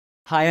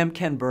Hi, I'm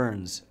Ken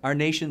Burns. Our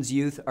nation's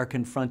youth are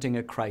confronting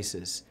a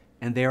crisis,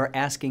 and they are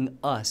asking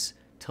us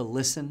to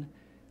listen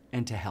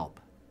and to help.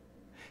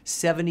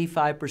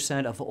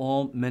 75% of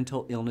all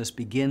mental illness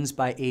begins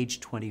by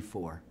age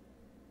 24.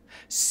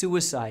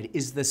 Suicide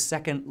is the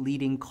second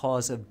leading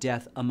cause of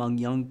death among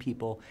young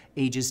people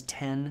ages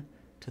 10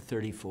 to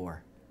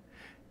 34.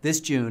 This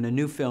June, a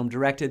new film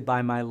directed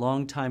by my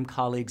longtime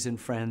colleagues and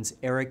friends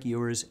Eric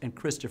Ewers and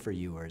Christopher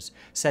Ewers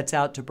sets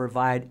out to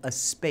provide a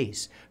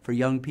space for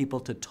young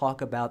people to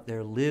talk about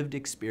their lived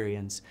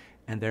experience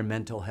and their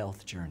mental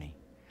health journey.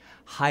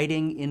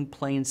 Hiding in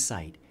Plain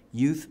Sight,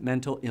 Youth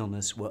Mental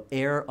Illness will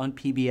air on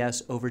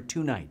PBS over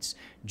 2 nights,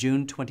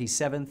 June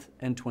 27th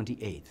and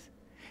 28th.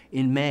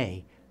 In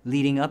May,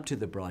 leading up to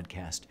the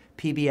broadcast,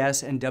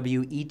 PBS and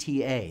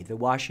WETA, the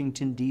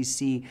Washington,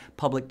 D.C.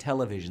 public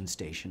television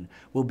station,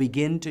 will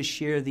begin to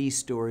share these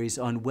stories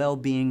on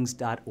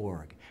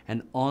wellbeings.org,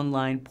 an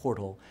online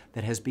portal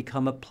that has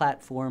become a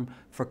platform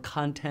for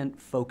content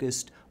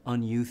focused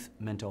on youth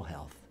mental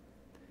health.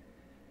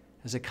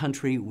 As a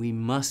country, we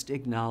must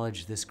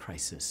acknowledge this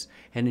crisis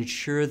and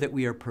ensure that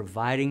we are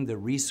providing the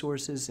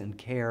resources and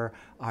care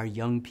our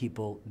young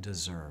people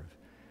deserve.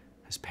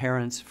 As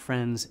parents,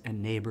 friends,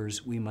 and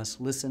neighbors, we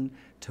must listen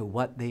to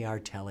what they are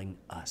telling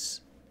us.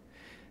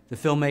 The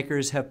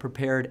filmmakers have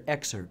prepared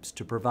excerpts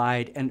to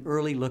provide an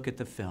early look at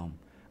the film.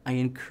 I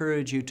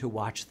encourage you to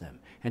watch them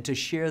and to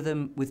share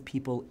them with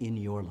people in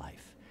your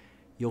life.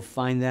 You'll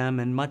find them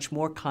and much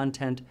more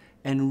content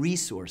and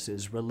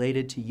resources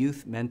related to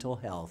youth mental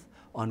health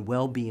on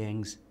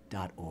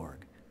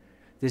wellbeings.org.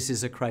 This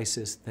is a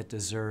crisis that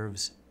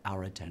deserves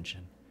our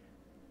attention.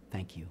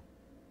 Thank you.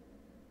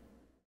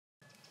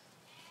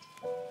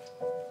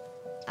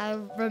 I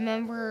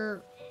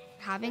remember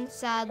having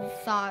sad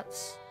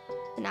thoughts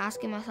and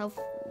asking myself,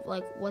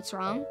 like, what's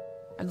wrong?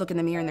 I'd look in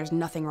the mirror and there's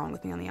nothing wrong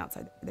with me on the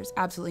outside. There's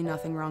absolutely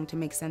nothing wrong to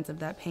make sense of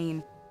that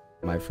pain.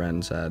 My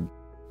friends had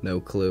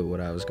no clue what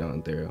I was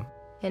going through.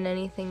 In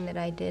anything that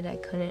I did, I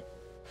couldn't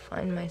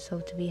find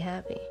myself to be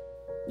happy.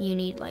 You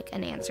need, like,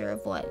 an answer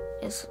of what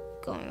is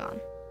going on.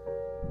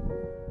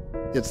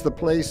 It's the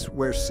place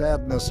where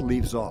sadness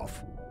leaves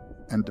off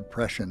and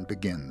depression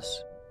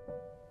begins.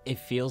 It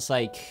feels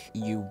like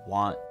you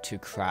want to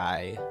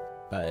cry,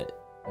 but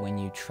when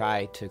you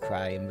try to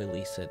cry and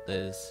release it,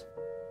 there's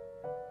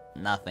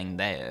nothing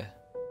there.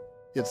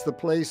 It's the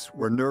place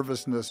where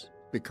nervousness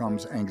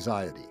becomes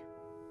anxiety.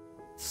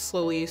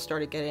 Slowly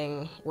started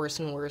getting worse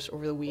and worse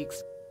over the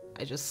weeks.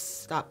 I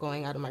just stopped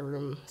going out of my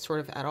room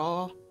sort of at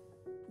all.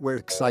 Where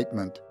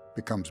excitement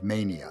becomes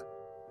mania.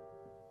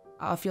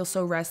 I'll feel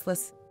so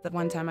restless that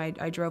one time I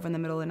drove in the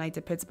middle of the night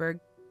to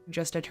Pittsburgh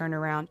just to turn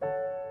around.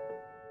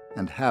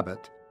 And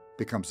habit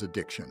becomes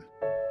addiction.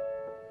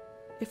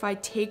 If I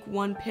take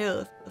one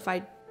pill, if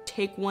I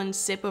take one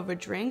sip of a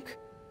drink,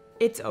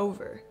 it's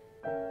over.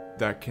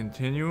 That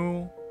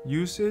continual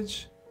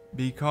usage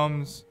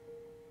becomes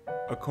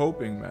a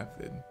coping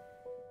method.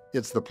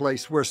 It's the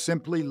place where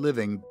simply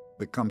living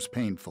becomes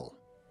painful.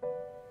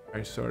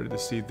 I started to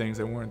see things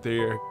that weren't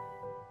there.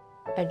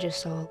 I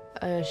just saw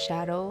a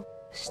shadow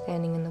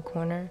standing in the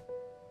corner.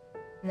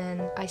 And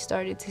then I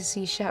started to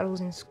see shadows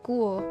in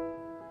school.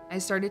 I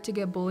started to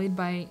get bullied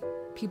by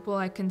people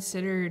I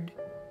considered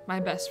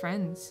my best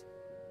friends.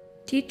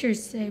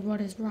 Teachers say,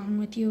 "What is wrong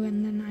with you?"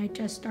 And then I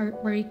just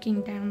start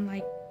breaking down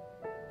like,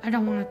 I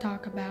don't want to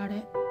talk about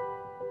it.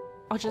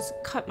 I'll just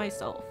cut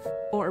myself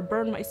or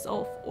burn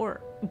myself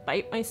or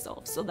bite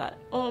myself so that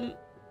I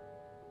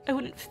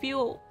wouldn't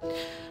feel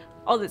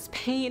all this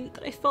pain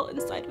that I felt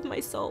inside of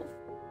myself.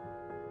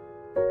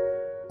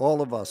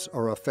 All of us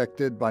are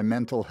affected by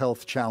mental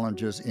health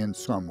challenges in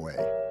some way,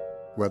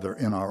 whether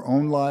in our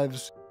own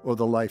lives or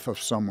the life of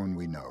someone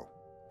we know,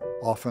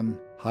 often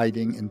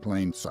hiding in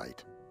plain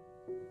sight.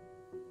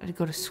 I'd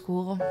go to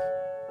school,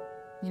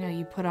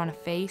 you put on a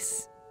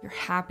face, you're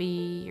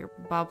happy, you're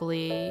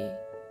bubbly,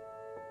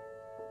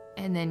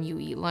 and then you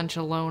eat lunch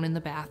alone in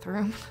the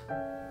bathroom.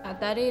 At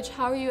that age,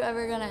 how are you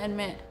ever gonna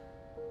admit,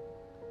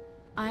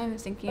 I'm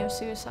thinking of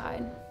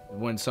suicide?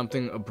 When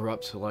something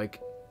abrupt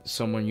like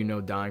someone you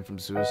know dying from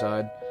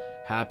suicide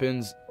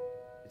happens,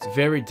 it's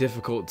very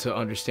difficult to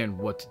understand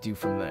what to do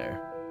from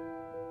there.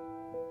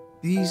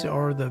 These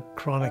are the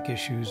chronic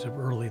issues of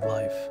early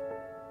life.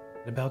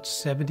 About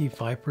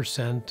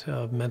 75%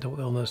 of mental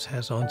illness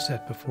has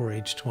onset before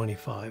age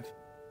 25.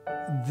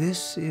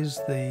 This is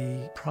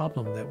the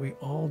problem that we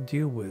all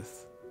deal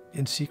with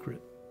in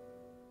secret.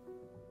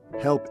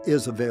 Help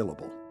is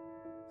available,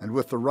 and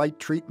with the right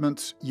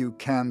treatments, you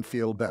can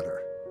feel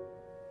better.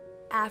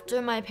 After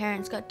my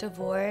parents got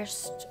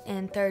divorced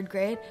in 3rd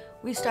grade,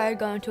 we started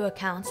going to a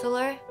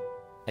counselor.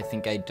 I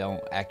think I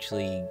don't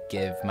actually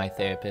give my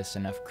therapist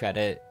enough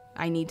credit.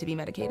 I need to be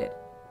medicated.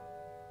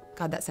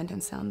 God, that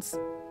sentence sounds...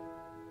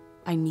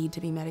 I need to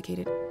be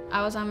medicated.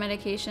 I was on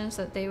medications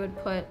that they would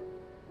put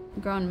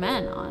grown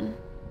men on.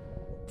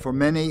 For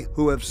many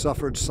who have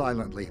suffered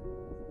silently,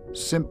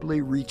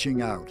 simply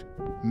reaching out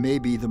may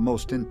be the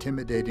most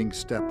intimidating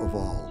step of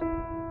all.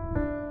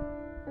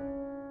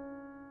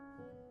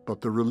 But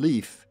the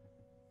relief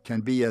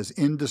can be as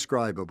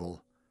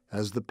indescribable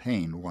as the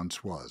pain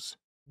once was.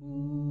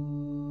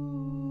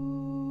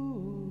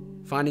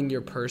 Finding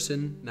your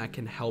person that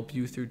can help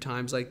you through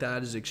times like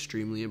that is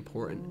extremely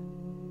important.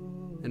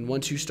 And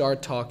once you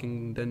start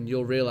talking, then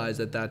you'll realize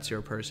that that's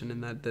your person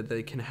and that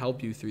they can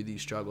help you through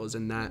these struggles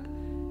and that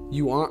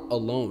you aren't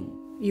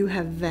alone. You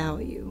have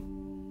value.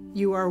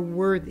 You are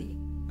worthy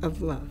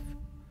of love.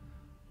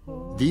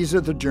 These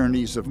are the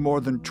journeys of more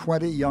than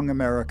 20 young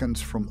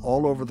Americans from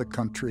all over the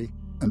country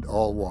and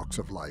all walks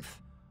of life,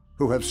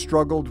 who have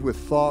struggled with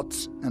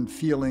thoughts and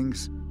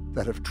feelings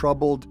that have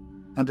troubled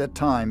and at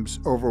times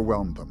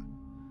overwhelmed them.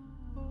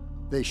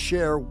 They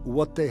share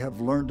what they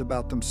have learned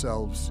about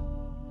themselves,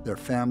 their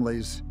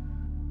families,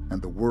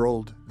 and the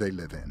world they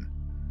live in.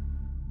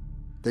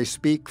 They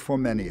speak for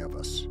many of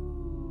us.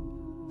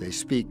 They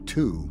speak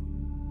to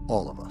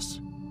all of us.